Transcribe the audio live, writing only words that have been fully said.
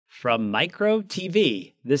From Micro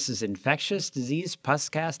TV, this is Infectious Disease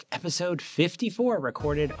Puscast, episode 54,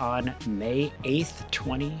 recorded on May 8th,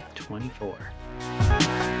 2024.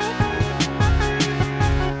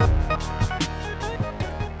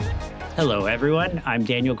 Hello, everyone. I'm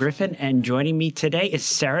Daniel Griffin, and joining me today is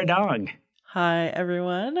Sara Dong. Hi,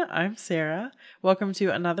 everyone. I'm Sara. Welcome to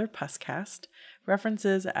another Puscast.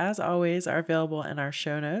 References, as always, are available in our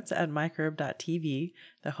show notes at microbe.tv,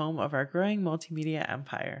 the home of our growing multimedia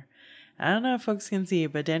empire. I don't know if folks can see,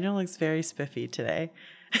 but Daniel looks very spiffy today.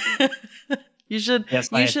 You should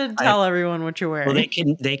tell everyone what you're wearing. Well, they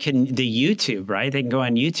can the YouTube, right? They can go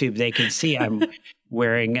on YouTube. They can see I'm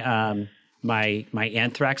wearing my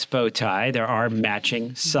anthrax bow tie. There are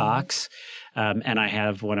matching socks, and I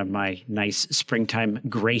have one of my nice springtime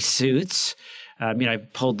gray suits. I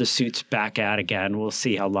pulled the suits back out again. We'll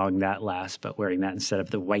see how long that lasts, but wearing that instead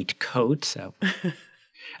of the white coat. So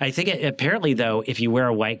I think apparently, though, if you wear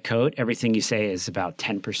a white coat, everything you say is about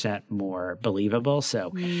 10% more believable.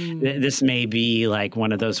 So this may be like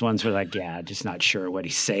one of those ones where just not sure what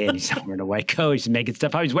he's saying. He's not wearing a white coat. He's making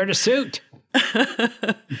stuff up. He's wearing a suit.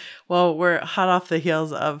 Well, we're hot off the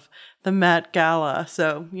heels of the Met Gala.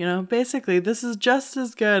 So, basically this is just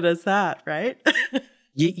as good as that, right?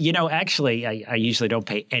 Actually, I usually don't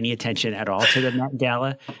pay any attention at all to the Met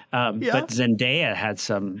Gala, but Zendaya had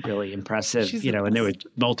some really impressive, and there were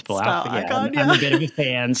multiple outfits. I'm a bit of a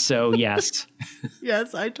fan, so yes.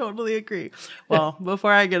 Yes, I totally agree. Well,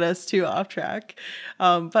 before I get us too off track,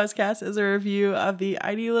 Buzzcast is a review of the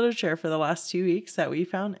ID literature for the last 2 weeks that we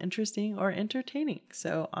found interesting or entertaining.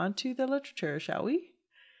 So on to the literature, shall we?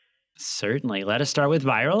 Certainly. Let us start with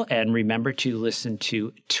viral, and remember to listen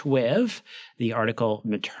to TWIV. The article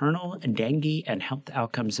Maternal Dengue and Health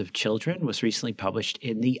Outcomes of Children was recently published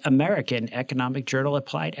in the American Economic Journal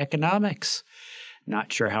Applied Economics.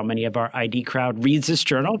 Not sure how many of our ID crowd reads this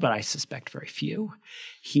journal, but I suspect very few.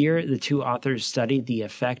 Here, the two authors studied the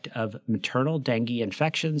effect of maternal dengue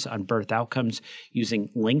infections on birth outcomes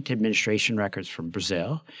using linked administration records from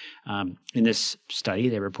Brazil. In this study,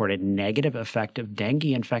 they reported negative effect of dengue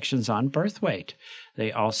infections on birth weight.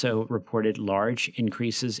 They also reported large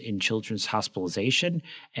increases in children's hospitalization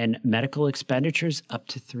and medical expenditures up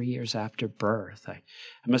to 3 years after birth. I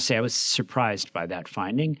must say I was surprised by that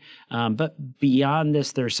finding. But beyond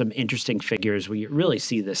this, there are some interesting figures where you really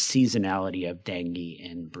see the seasonality of dengue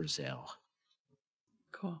in Brazil.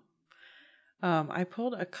 Cool. I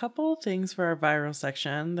pulled a couple things for our viral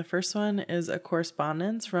section. The first one is a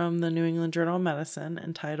correspondence from the New England Journal of Medicine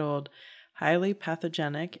entitled Highly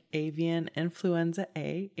Pathogenic Avian Influenza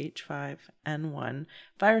A H5N1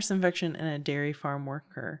 Virus Infection in a Dairy Farm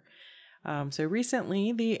Worker. So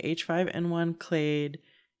recently, the H5N1 clade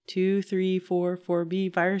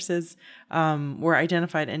 2.3.4.4b viruses were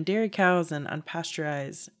identified in dairy cows and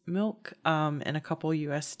unpasteurized milk in a couple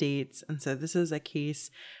U.S. states. And so this is a case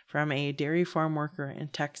from a dairy farm worker in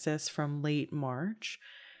Texas from late March.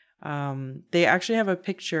 They actually have a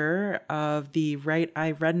picture of the right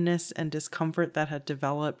eye redness and discomfort that had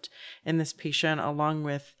developed in this patient, along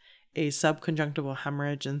with a subconjunctival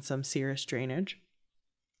hemorrhage and some serous drainage.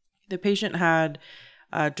 The patient had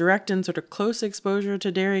direct and sort of close exposure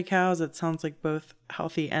to dairy cows. It sounds like both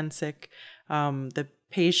healthy and sick. The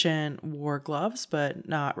patient wore gloves, but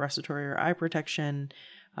not respiratory or eye protection.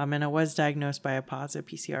 And it was diagnosed by a positive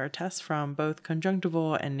PCR test from both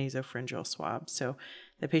conjunctival and nasopharyngeal swabs. So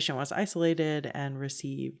the patient was isolated and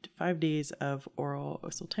received 5 days of oral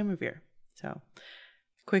oseltamivir. So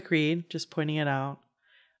quick read, just pointing it out.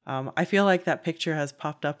 I feel like that picture has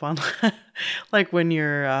popped up on like when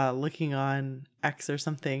you're looking on X or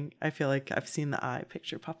something. I feel like I've seen the eye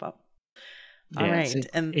picture pop up. Yeah, all right.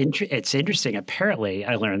 It's interesting. Apparently,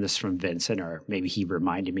 I learned this from Vincent, or maybe he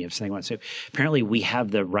reminded me of something once. So apparently we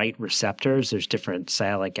have the right receptors. There's different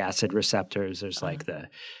sialic acid receptors. There's like the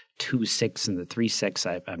 2.6 and the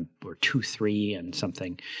 3.6, or 2.3 and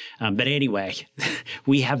something. But anyway,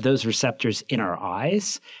 we have those receptors in our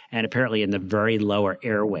eyes and apparently in the very lower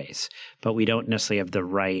airways, but we don't necessarily have the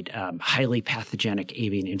right highly pathogenic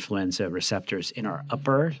avian influenza receptors in our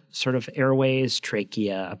upper sort of airways,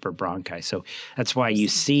 trachea, upper bronchi. So that's why you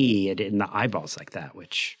see it in the eyeballs like that,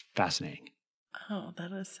 which is fascinating. Oh,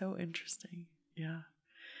 that is so interesting. Yeah.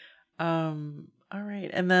 All right.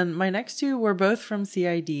 And then my next two were both from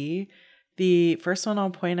CID. The first one I'll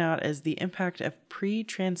point out is the impact of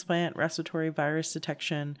pre-transplant respiratory virus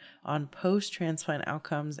detection on post-transplant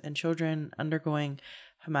outcomes in children undergoing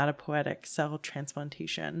hematopoietic cell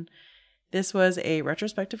transplantation. This was a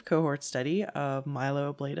retrospective cohort study of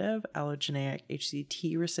myeloablative allogeneic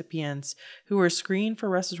HCT recipients who were screened for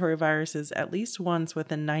respiratory viruses at least once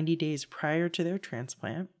within 90 days prior to their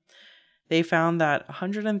transplant. They found that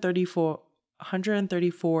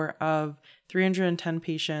 134 of 310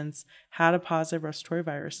 patients had a positive respiratory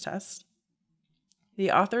virus test. The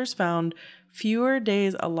authors found fewer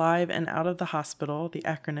days alive and out of the hospital, the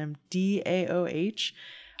acronym DAOH,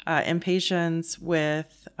 in patients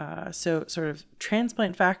with sort of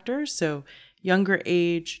transplant factors, so younger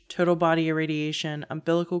age, total body irradiation,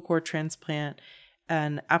 umbilical cord transplant,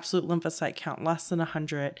 an absolute lymphocyte count less than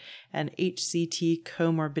 100, and HCT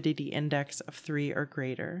comorbidity index of 3 or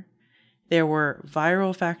greater. There were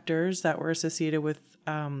viral factors that were associated with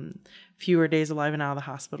fewer days alive and out of the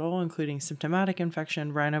hospital, including symptomatic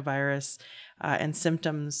infection, rhinovirus, and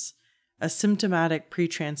a symptomatic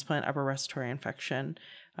pre-transplant upper respiratory infection.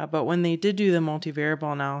 But when they did do the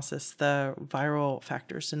multivariable analysis, the viral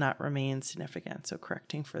factors did not remain significant, so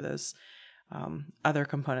correcting for those other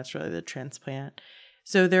components related to transplant.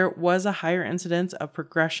 So there was a higher incidence of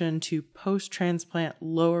progression to post-transplant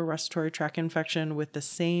lower respiratory tract infection with the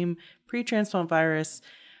same pre-transplant virus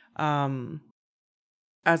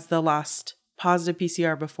as the last positive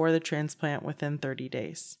PCR before the transplant within 30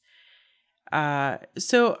 days.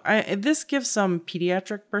 This gives some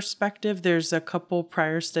pediatric perspective. There's a couple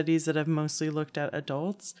prior studies that have mostly looked at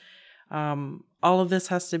adults. All of this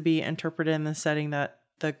has to be interpreted in the setting that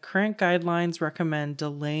the current guidelines recommend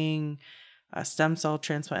delaying stem cell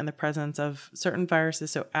transplant in the presence of certain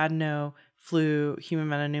viruses, so adeno, flu, human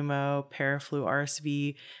metapneumo, paraflu,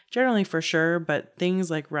 RSV, generally for sure, but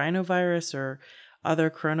things like rhinovirus or other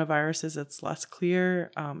coronaviruses, it's less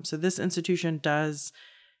clear. So this institution does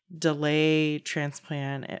delay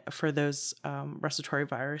transplant for those respiratory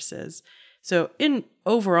viruses. So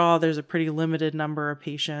overall, there's a pretty limited number of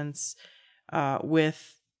patients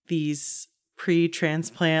with these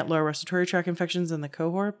pre-transplant lower respiratory tract infections in the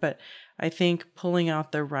cohort, but I think pulling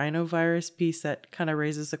out the rhinovirus piece, that kind of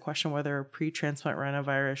raises the question whether a pre-transplant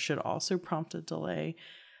rhinovirus should also prompt a delay.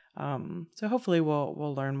 So hopefully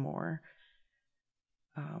we'll learn more.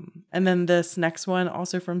 And then this next one,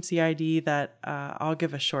 also from CID, that I'll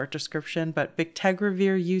give a short description, but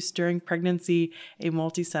bictegravir use during pregnancy, a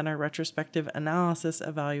multi-center retrospective analysis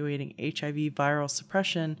evaluating HIV viral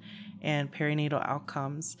suppression and perinatal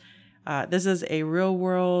outcomes. This is a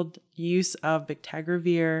real-world use of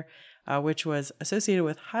bictegravir, which was associated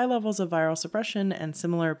with high levels of viral suppression and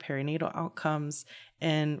similar perinatal outcomes.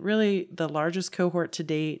 And really, the largest cohort to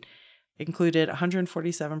date included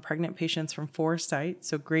 147 pregnant patients from 4 sites,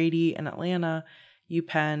 so Grady in Atlanta,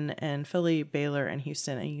 UPenn and Philly, Baylor and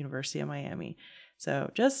Houston, and University of Miami.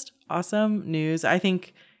 So just awesome news. I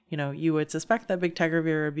think, you would suspect that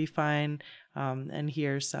bictegravir would be fine, and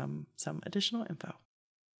here's some additional info.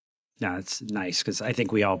 No, it's nice because I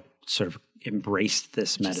think we all sort of embraced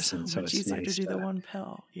this medicine, so it's easier nice to do the one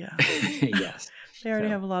pill. Yeah. Yes. They already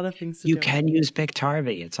have a lot of things to do. You can use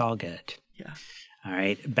Biktarvy. It's all good. Yeah. All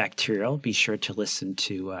right, bacterial. Be sure to listen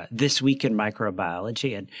to This Week in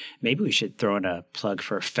Microbiology, and maybe we should throw in a plug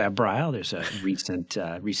for Febrile. There's a recent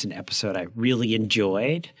episode I really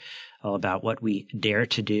enjoyed, all about what we dare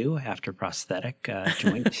to do after prosthetic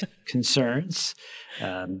joint concerns.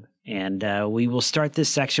 And we will start this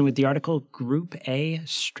section with the article, Group A,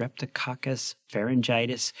 Streptococcus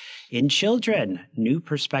pharyngitis in Children, New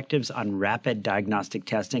Perspectives on Rapid Diagnostic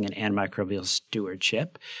Testing and Antimicrobial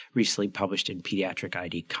Stewardship, recently published in Pediatric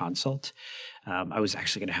ID Consult. I was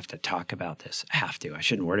actually going to have to talk about this. I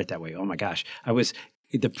shouldn't word it that way. Oh my gosh. I was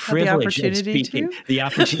the privilege of speaking. The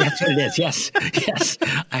opportunity. That's what it is. Yes. Yes.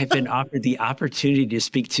 I've been offered the opportunity to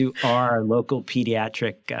speak to our local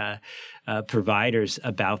pediatric providers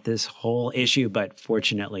about this whole issue, but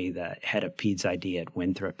fortunately the head of Peds ID at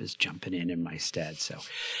Winthrop is jumping in my stead. So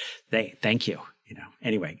thank you.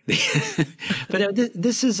 Anyway, but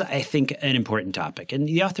this is, I think, an important topic. And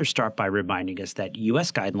the authors start by reminding us that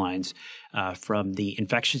U.S. guidelines from the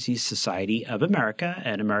Infectious Disease Society of America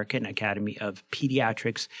and American Academy of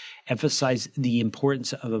Pediatrics emphasize the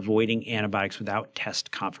importance of avoiding antibiotics without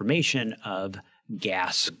test confirmation of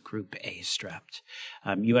gas group A strep.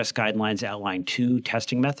 U.S. guidelines outline 2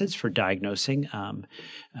 testing methods for diagnosing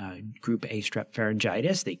group A strep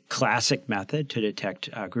pharyngitis. The classic method to detect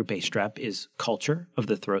group A strep is culture of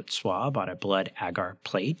the throat swab on a blood agar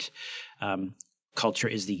plate. Culture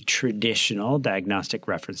is the traditional diagnostic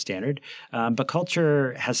reference standard, but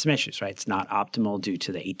culture has some issues, right? It's not optimal due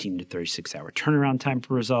to the 18 to 36-hour turnaround time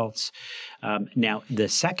for results. Now, the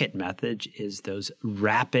second method is those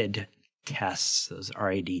rapid tests, those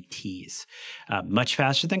RADTs. Much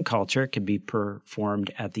faster than culture, can be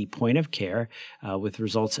performed at the point of care with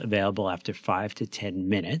results available after 5 to 10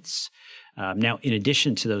 minutes. Now, in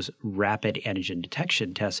addition to those rapid antigen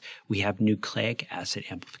detection tests, we have nucleic acid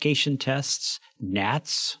amplification tests,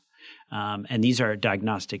 NATs, and these are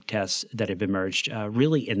diagnostic tests that have emerged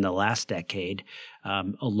really in the last decade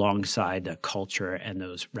alongside the culture and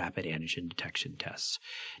those rapid antigen detection tests.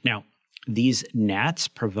 Now, these NATs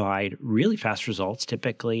provide really fast results,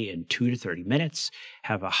 typically in 2 to 30 minutes,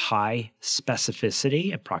 have a high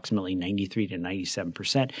specificity, approximately 93 to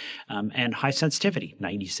 97%, and high sensitivity,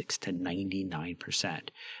 96 to 99%.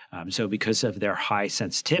 So because of their high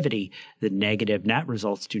sensitivity, the negative NAT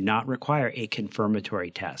results do not require a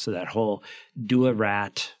confirmatory test. So that whole do a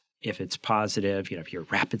rat, if it's positive, if your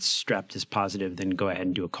rapid strep is positive, then go ahead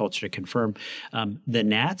and do a culture to confirm. The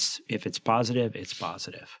NATs, if it's positive, it's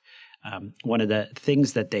positive. One of the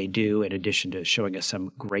things that they do, in addition to showing us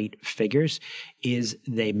some great figures, is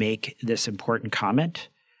they make this important comment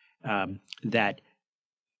that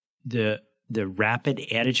the rapid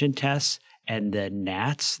antigen tests and the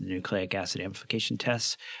NATs, the nucleic acid amplification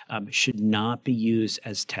tests, should not be used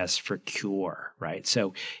as tests for cure, right?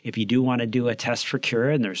 So if you do want to do a test for cure,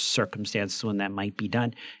 and there's circumstances when that might be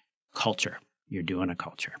done, culture. You're doing a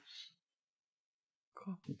culture.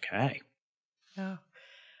 Cool. Okay. Yeah.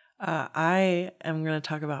 I am going to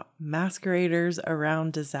talk about masqueraders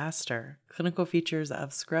around disaster, clinical features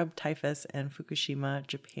of scrub typhus in Fukushima,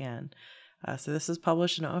 Japan. So this is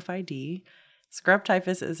published in OFID. Scrub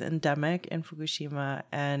typhus is endemic in Fukushima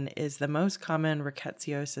and is the most common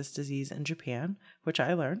rickettsiosis disease in Japan, which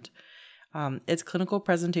I learned. Its clinical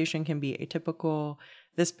presentation can be atypical.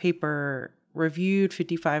 This paper reviewed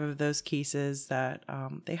 55 of those cases that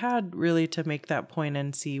they had, really to make that point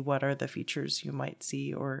and see what are the features you might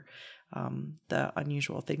see or the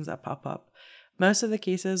unusual things that pop up. Most of the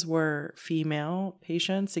cases were female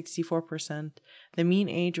patients, 64%. The mean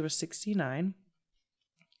age was 69.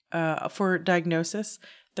 For diagnosis,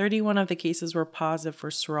 31 of the cases were positive for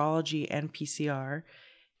serology and PCR.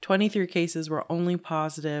 23 cases were only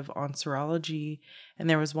positive on serology, and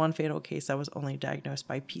there was one fatal case that was only diagnosed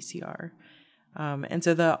by PCR. And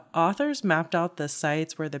so the authors mapped out the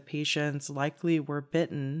sites where the patients likely were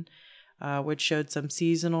bitten, which showed some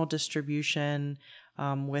seasonal distribution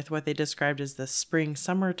with what they described as the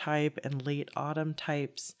spring-summer type and late autumn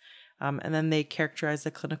types. And then they characterized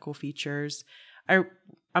the clinical features.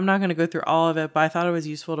 I'm not going to go through all of it, but I thought it was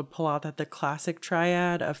useful to pull out that the classic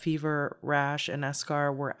triad of fever, rash, and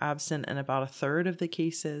eschar were absent in about a third of the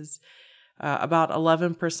cases. About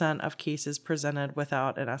 11% of cases presented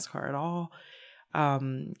without an eschar at all.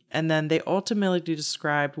 And then they ultimately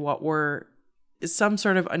described what were some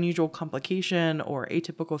sort of unusual complication or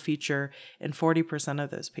atypical feature in 40% of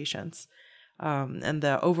those patients. And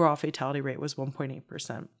the overall fatality rate was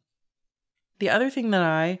 1.8%. The other thing that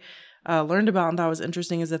I learned about and thought was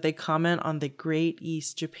interesting is that they comment on the Great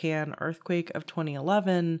East Japan earthquake of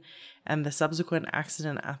 2011 and the subsequent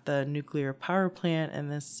accident at the nuclear power plant in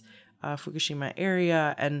this Fukushima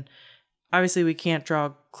area. And obviously, we can't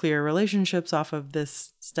draw clear relationships off of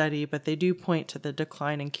this study, but they do point to the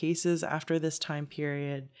decline in cases after this time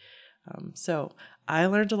period. So I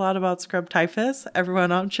learned a lot about scrub typhus.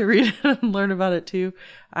 Everyone else should read it and learn about it too.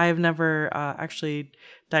 I have never actually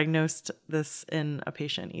diagnosed this in a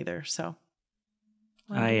patient either. So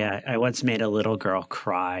I once made a little girl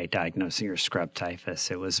cry diagnosing her scrub typhus.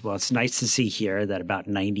 It's nice to see here that about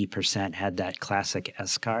 90% had that classic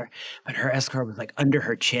eschar, but her eschar was like under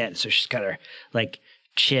her chin. So she's got her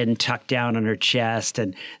chin tucked down on her chest.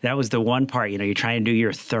 And that was the one part, you're trying to do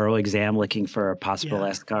your thorough exam looking for a possible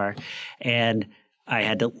eschar. And I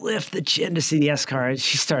had to lift the chin to see the eschar.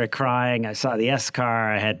 She started crying. I saw the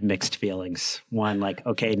eschar. I had mixed feelings. One,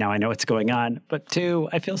 okay, now I know what's going on. But two,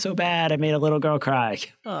 I feel so bad. I made a little girl cry.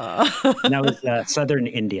 And that was southern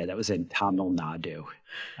India. That was in Tamil Nadu,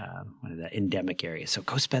 one of the endemic areas. So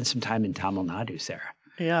go spend some time in Tamil Nadu, Sarah.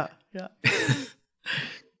 Yeah.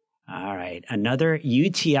 All right. Another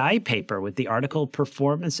UTI paper with the article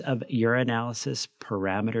Performance of Urinalysis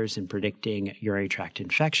Parameters in Predicting Urinary Tract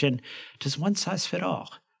Infection. Does one size fit all?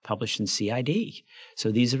 Published in CID. So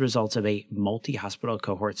these are results of a multi-hospital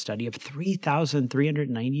cohort study of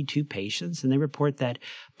 3,392 patients, and they report that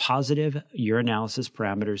positive urinalysis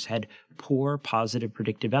parameters had poor positive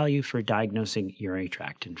predictive value for diagnosing urinary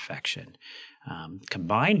tract infection.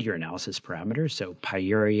 Combined urinalysis parameters, so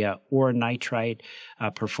pyuria or nitrite,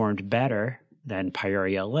 performed better than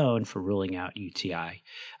Pyuria alone for ruling out UTI.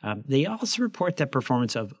 They also report that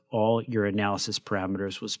performance of all urinalysis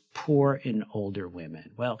parameters was poor in older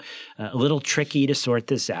women. Well, a little tricky to sort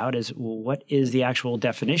this out is, well, what is the actual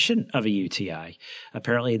definition of a UTI?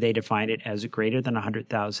 Apparently, they define it as greater than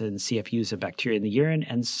 100,000 CFUs of bacteria in the urine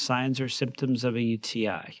and signs or symptoms of a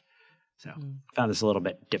UTI. So I found this a little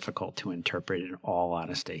bit difficult to interpret in all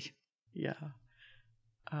honesty. Yeah.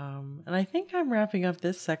 And I think I'm wrapping up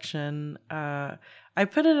this section. I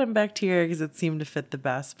put it in bacteria because it seemed to fit the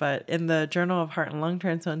best, but in the Journal of Heart and Lung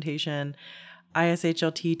Transplantation,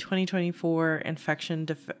 ISHLT 2024 infection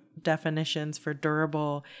definitions for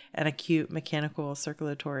durable and acute mechanical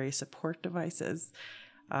circulatory support devices.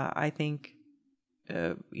 I think,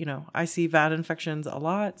 I see VAD infections a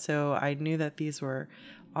lot, so I knew that these were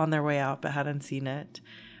on their way out, but hadn't seen it.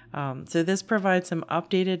 So this provides some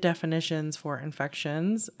updated definitions for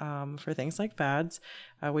infections for things like VADs,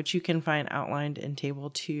 which you can find outlined in Table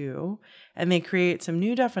 2. And they create some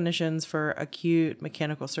new definitions for acute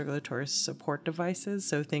mechanical circulatory support devices,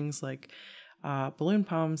 so things like balloon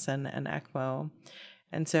pumps and ECMO.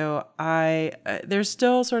 And so there's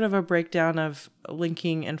still sort of a breakdown of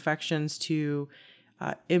linking infections to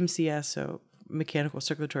MCS, so mechanical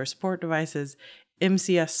circulatory support devices,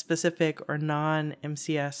 MCS specific or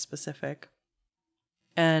non-MCS specific.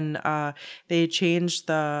 And they changed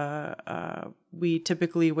we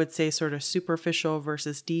typically would say sort of superficial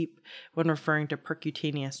versus deep when referring to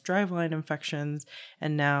percutaneous driveline infections.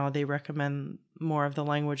 And now they recommend more of the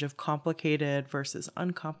language of complicated versus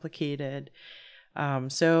uncomplicated.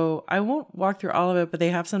 So I won't walk through all of it, but they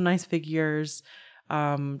have some nice figures,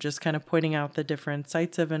 just kind of pointing out the different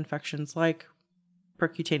sites of infections like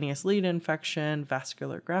percutaneous lead infection,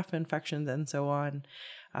 vascular graft infections, and so on.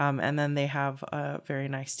 And then they have a very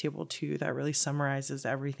nice table too that really summarizes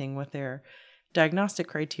everything with their diagnostic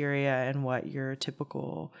criteria and what your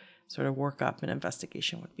typical sort of workup and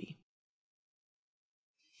investigation would be.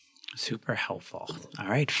 Super helpful. All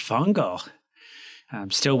right, fungal. I'm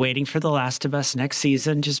still waiting for The Last of Us next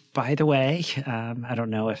season. Just by the way, I don't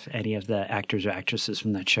know if any of the actors or actresses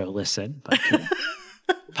from that show listen, but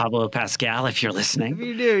Pablo Pascal, if you're listening. If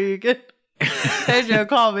you do, you can. Hey, Joe,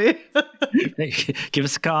 call me. Give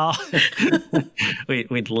us a call.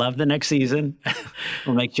 We'd love the next season.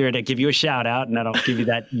 We'll make sure to give you a shout out, and that'll give you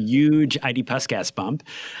that huge ID Puscast bump.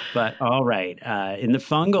 But all right, in the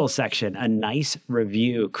fungal section, a nice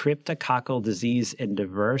review, Cryptococcal Disease in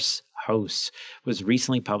Diverse Hosts, was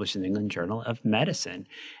recently published in the England Journal of Medicine.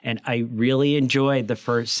 And I really enjoyed the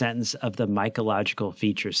first sentence of the mycological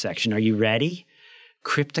features section. Are you ready?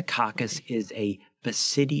 Cryptococcus is a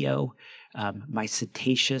basidio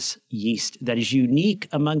mycetaceous yeast that is unique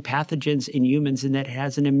among pathogens in humans in that it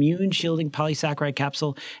has an immune-shielding polysaccharide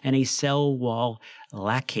capsule and a cell wall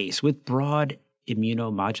lacase with broad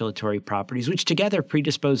immunomodulatory properties, which together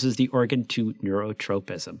predisposes the organ to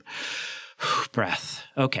neurotropism. Breath.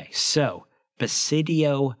 Okay, so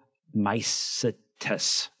basidio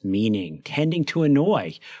mycetaceous, meaning tending to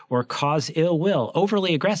annoy or cause ill will,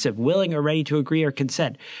 overly aggressive, willing or ready to agree or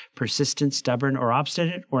consent, persistent, stubborn, or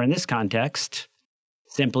obstinate, or in this context,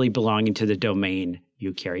 simply belonging to the domain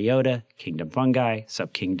Eukaryota, kingdom fungi,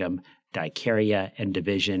 subkingdom Dikarya, and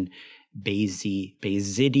division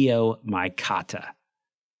Basidiomycota.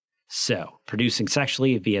 So, producing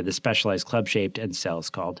sexually via the specialized club-shaped end cells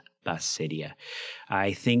called basidia.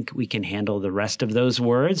 I think we can handle the rest of those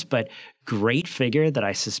words, but great figure that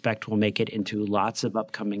I suspect will make it into lots of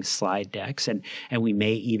upcoming slide decks. And we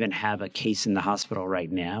may even have a case in the hospital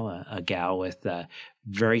right now, a gal with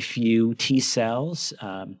very few T cells,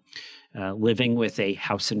 living with a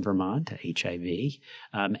house in Vermont, HIV,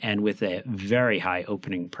 and with a very high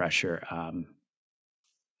opening pressure,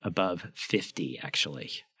 above 50,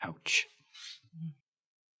 actually. Ouch.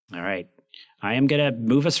 All right. I am going to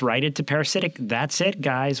move us right into parasitic. That's it,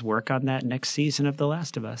 guys. Work on that next season of The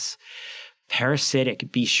Last of Us.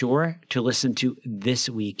 Parasitic. Be sure to listen to This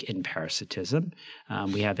Week in Parasitism.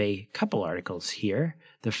 We have a couple articles here.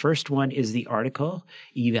 The first one is the article,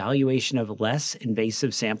 Evaluation of Less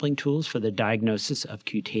Invasive Sampling Tools for the Diagnosis of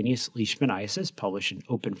Cutaneous Leishmaniasis, published in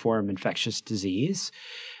Open Forum Infectious Disease.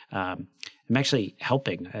 I'm actually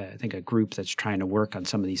helping, I think, a group that's trying to work on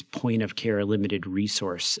some of these point-of-care limited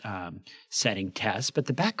resource setting tests. But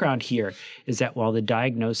the background here is that while the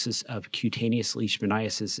diagnosis of cutaneous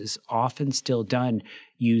leishmaniasis is often still done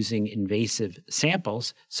using invasive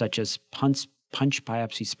samples, such as punch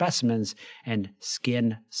biopsy specimens and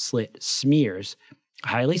skin slit smears,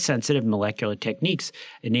 highly sensitive molecular techniques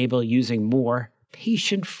enable using more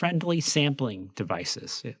patient-friendly sampling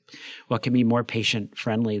devices. What can be more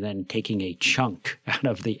patient-friendly than taking a chunk out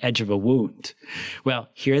of the edge of a wound? Well,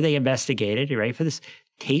 here they investigated, you ready for this?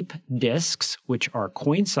 Tape discs, which are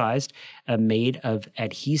coin-sized, made of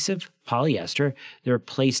adhesive polyester. They're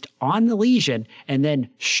placed on the lesion and then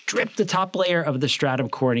strip the top layer of the stratum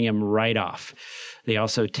corneum right off. They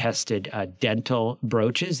also tested dental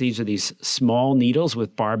brooches. These are these small needles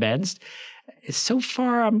with barb ends. So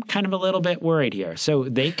far, I'm kind of a little bit worried here. So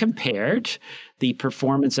they compared the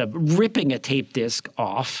performance of ripping a tape disc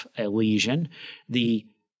off a lesion, the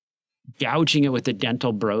gouging it with a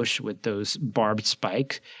dental broach with those barbed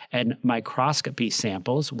spikes, and microscopy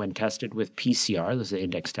samples when tested with PCR, those are the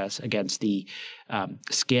index tests, against the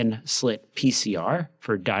skin slit PCR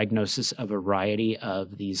for diagnosis of a variety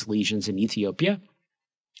of these lesions in Ethiopia.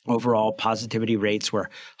 Overall positivity rates were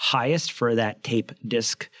highest for that tape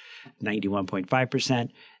disc, 91.5%.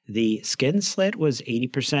 The skin slit was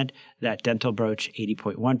 80%, that dental broach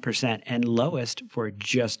 80.1%, and lowest for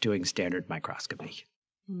just doing standard microscopy.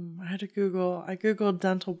 I had to Google. I Googled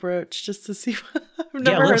dental brooch just to see. I've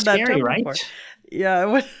never heard that term right? before. Yeah,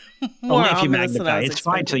 more only if you ominous than I magnify. was It's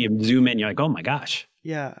fine until you zoom in. You're like, oh my gosh.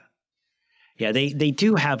 Yeah. Yeah, they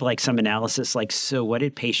do have like some analysis, like, so what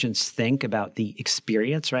did patients think about the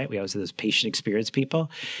experience, right? We always have those patient experience people.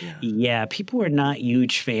 Yeah, people were not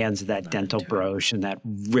huge fans of that dental broach and that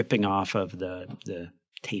ripping off of the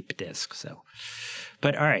tape disc. So,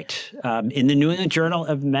 but all right. In the New England Journal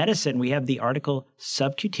of Medicine, we have the article,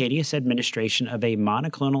 Subcutaneous Administration of a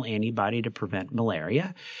Monoclonal Antibody to Prevent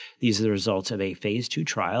Malaria. These are the results of a phase 2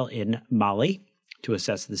 trial in Mali to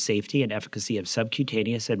assess the safety and efficacy of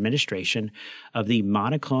subcutaneous administration of the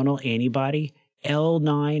monoclonal antibody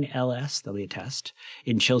L9LS, that'll be a test,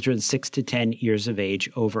 in children 6 to 10 years of age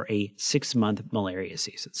over a 6-month malaria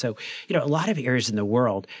season. So, a lot of areas in the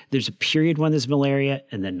world, there's a period when there's malaria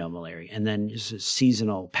and then no malaria, and then there's a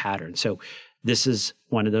seasonal pattern. So this is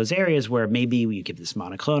one of those areas where maybe you give this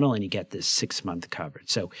monoclonal and you get this 6-month coverage.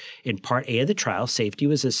 So in part A of the trial, safety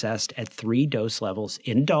was assessed at 3 dose levels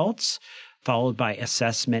in adults, followed by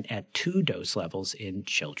assessment at 2 dose levels in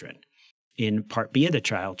children. In part B of the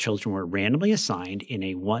trial, children were randomly assigned in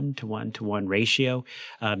a 1-to-1-to-1 ratio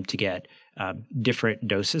to get different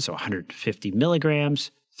doses, so 150 milligrams,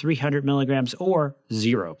 300 milligrams, or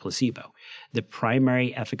 0 placebo. The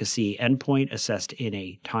primary efficacy endpoint assessed in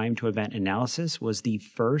a time-to-event analysis was the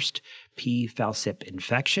first P. falciparum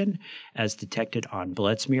infection, as detected on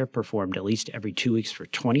blood smear performed at least every 2 weeks for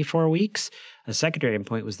 24 weeks. A secondary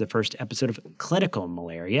endpoint was the first episode of clinical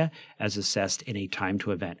malaria, as assessed in a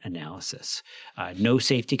time-to-event analysis. No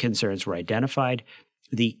safety concerns were identified.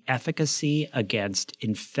 The efficacy against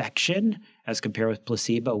infection as compared with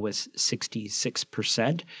placebo was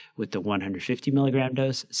 66% with the 150 milligram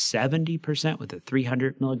dose, 70% with the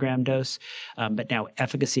 300 milligram dose. But now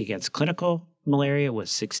efficacy against clinical malaria was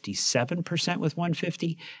 67% with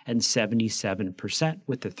 150 and 77%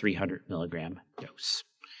 with the 300 milligram dose.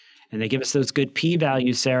 And they give us those good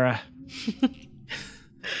p-values, Sarah.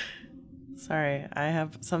 Sorry, I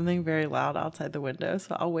have something very loud outside the window,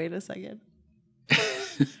 so I'll wait a second.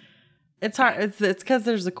 It's hard. It's because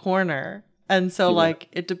there's a corner. And so,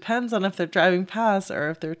 it depends on if they're driving past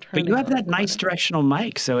or if they're turning. But you have that nice directional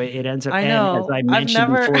mic, so it ends up. I know. And as I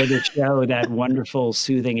mentioned before the show, that wonderful,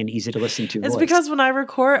 soothing, and easy to listen to voice. It's because when I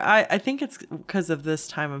record, I think it's because of this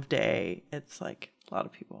time of day. It's like a lot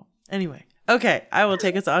of people. Anyway, okay, I will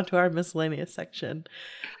take us on to our miscellaneous section.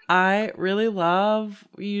 I really love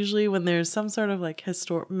usually when there's some sort of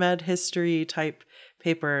med history type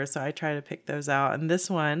paper, so I try to pick those out. And this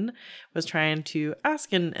one was trying to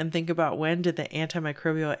ask and think about when did the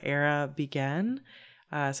antimicrobial era begin.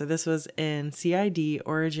 So this was in CID,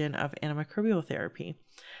 Origin of Antimicrobial Therapy.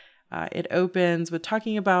 It opens with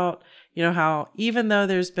talking about, how even though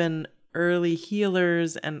there's been early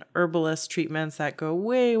healers and herbalist treatments that go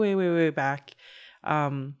way, way, way, way back,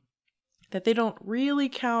 that they don't really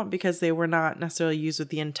count because they were not necessarily used with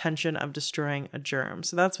the intention of destroying a germ.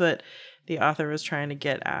 So that's what the author was trying to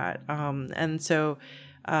get at. And so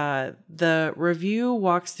the review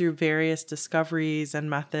walks through various discoveries and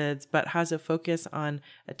methods, but has a focus on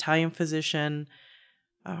Italian physician,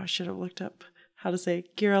 I should have looked up how to say,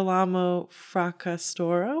 Girolamo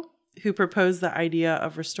Fracastoro, who proposed the idea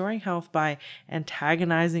of restoring health by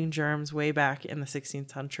antagonizing germs way back in the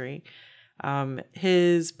 16th century.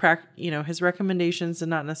 His recommendations did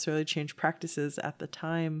not necessarily change practices at the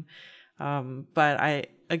time. But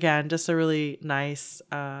just a really nice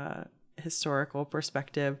historical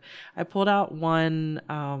perspective. I pulled out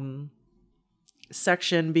one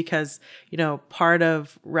section because, part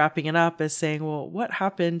of wrapping it up is saying, well, what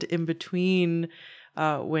happened in between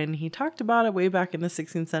when he talked about it way back in the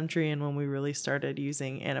 16th century and when we really started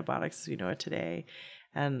using antibiotics as we know it today.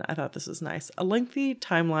 And I thought this was nice. A lengthy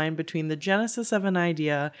timeline between the genesis of an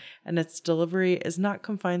idea and its delivery is not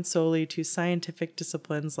confined solely to scientific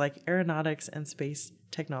disciplines like aeronautics and space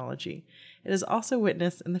technology. It is also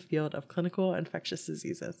witnessed in the field of clinical infectious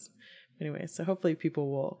diseases. Anyway, so hopefully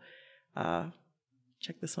people will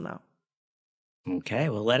check this one out. Okay,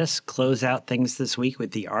 well, let us close out things this week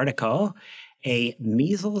with the article, A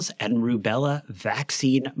Measles and Rubella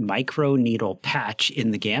Vaccine Microneedle Patch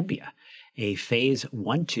in the Gambia. A phase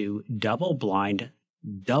 1-2 double-blind,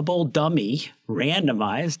 double-dummy,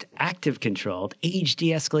 randomized, active-controlled, age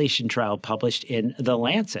de-escalation trial published in The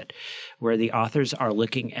Lancet, where the authors are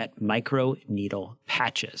looking at microneedle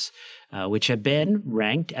patches, which have been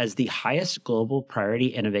ranked as the highest global priority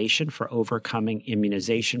innovation for overcoming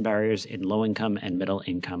immunization barriers in low-income and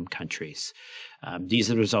middle-income countries. These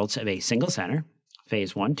are the results of a single-center,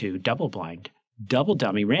 phase 1-2, double-blind,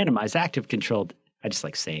 double-dummy, randomized, active-controlled, I just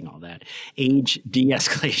like saying all that, age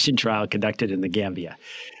de-escalation trial conducted in the Gambia.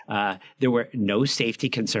 There were no safety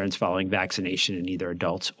concerns following vaccination in either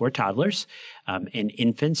adults or toddlers. In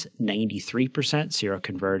infants, 93%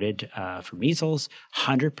 seroconverted for measles,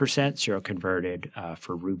 100% seroconverted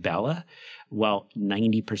for rubella, while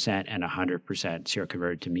 90% and 100%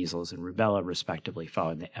 seroconverted to measles and rubella, respectively,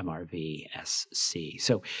 following the MRV-SC.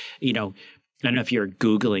 So, I don't know if you're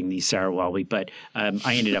Googling these, Sara, but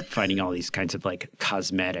I ended up finding all these kinds of like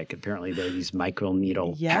cosmetic. Apparently, there are these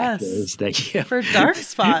microneedle patches that for dark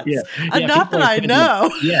spots. Not that I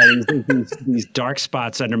know. These dark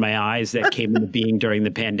spots under my eyes that came into being during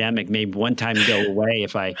the pandemic. Maybe one time go away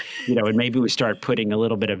if I, and maybe we start putting a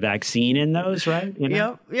little bit of vaccine in those, right?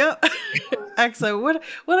 Yep. Excellent.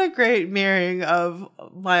 What a great marrying of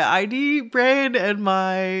my ID brain and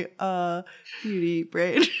my beauty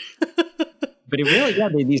brain. But it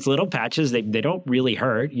really, these little patches, they don't really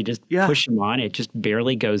hurt. You just push them on. It just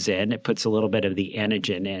barely goes in. It puts a little bit of the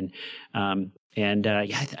antigen in. I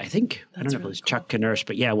think, I don't know if it was Chuck Knursch,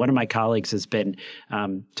 but one of my colleagues has been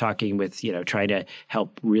talking with, trying to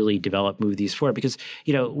help really move these forward because,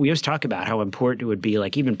 we always talk about how important it would be,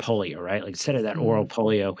 like even polio, right? Like instead of that oral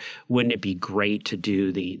polio, wouldn't it be great to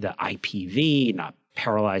do the IPV, not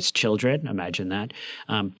paralyzed children, imagine that.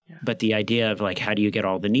 But the idea of like, how do you get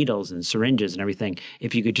all the needles and syringes and everything?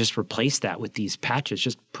 If you could just replace that with these patches,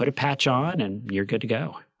 just put a patch on and you're good to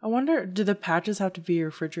go. I wonder, do the patches have to be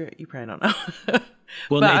refrigerated? You probably don't know.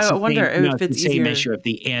 Well, but I wonder if it's the same easier. issue if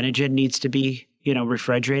the antigen needs to be,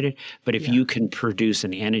 refrigerated. But if you can produce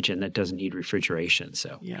an antigen that doesn't need refrigeration,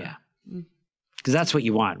 so because that's what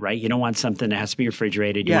you want, right? You don't want something that has to be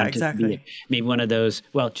refrigerated. You want exactly. It to be maybe one of those,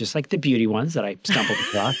 just like the beauty ones that I stumbled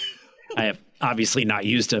across. I have obviously not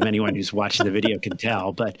used them. Anyone who's watching the video can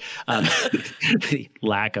tell, but the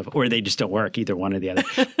lack of, or they just don't work, either one or the other.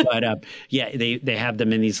 But they have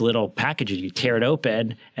them in these little packages. You tear it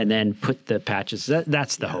open and then put the patches.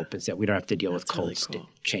 That's the hope, is that we don't have to deal with cold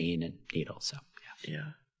chain and needles. So yeah.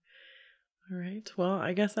 All right. Well,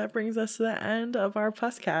 I guess that brings us to the end of our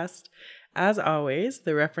Puscast. As always,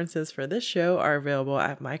 the references for this show are available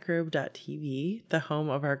at microbe.tv, the home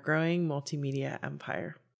of our growing multimedia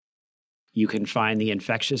empire. You can find the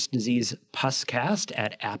Infectious Disease Puscast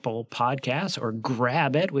at Apple Podcasts, or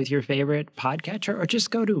grab it with your favorite podcatcher, or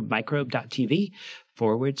just go to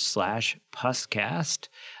microbe.tv/Puscast.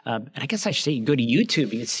 And I guess I should say you can go to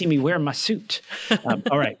YouTube. You can see me wear my suit.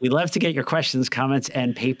 All right. We love to get your questions, comments,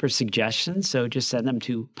 and paper suggestions. So just send them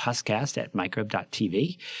to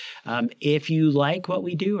puscast@microbe.tv. If you like what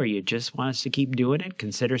we do, or you just want us to keep doing it,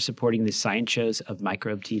 consider supporting the science shows of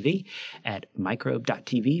Microbe TV at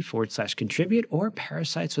microbe.tv/contribute, or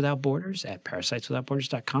Parasites Without Borders at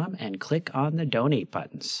parasiteswithoutborders.com, and click on the donate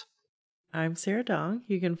buttons. I'm Sara Dong.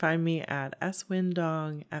 You can find me at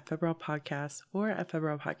swindong at Febrile Podcast or at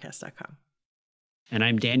febrilepodcast.com. And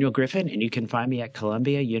I'm Daniel Griffin, and you can find me at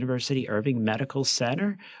Columbia University Irving Medical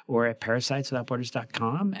Center or at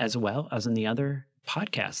parasiteswithoutborders.com, as well as in the other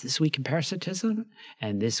podcasts, This Week in Parasitism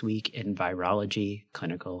and This Week in Virology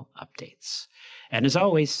Clinical Updates. And as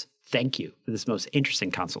always, thank you for this most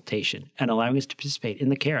interesting consultation and allowing us to participate in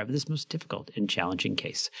the care of this most difficult and challenging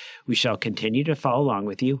case. We shall continue to follow along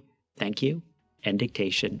with you. Thank you, and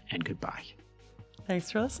dictation, and goodbye. Thanks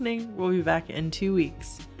for listening. We'll be back in 2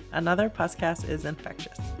 weeks. Another Puscast is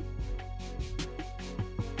infectious.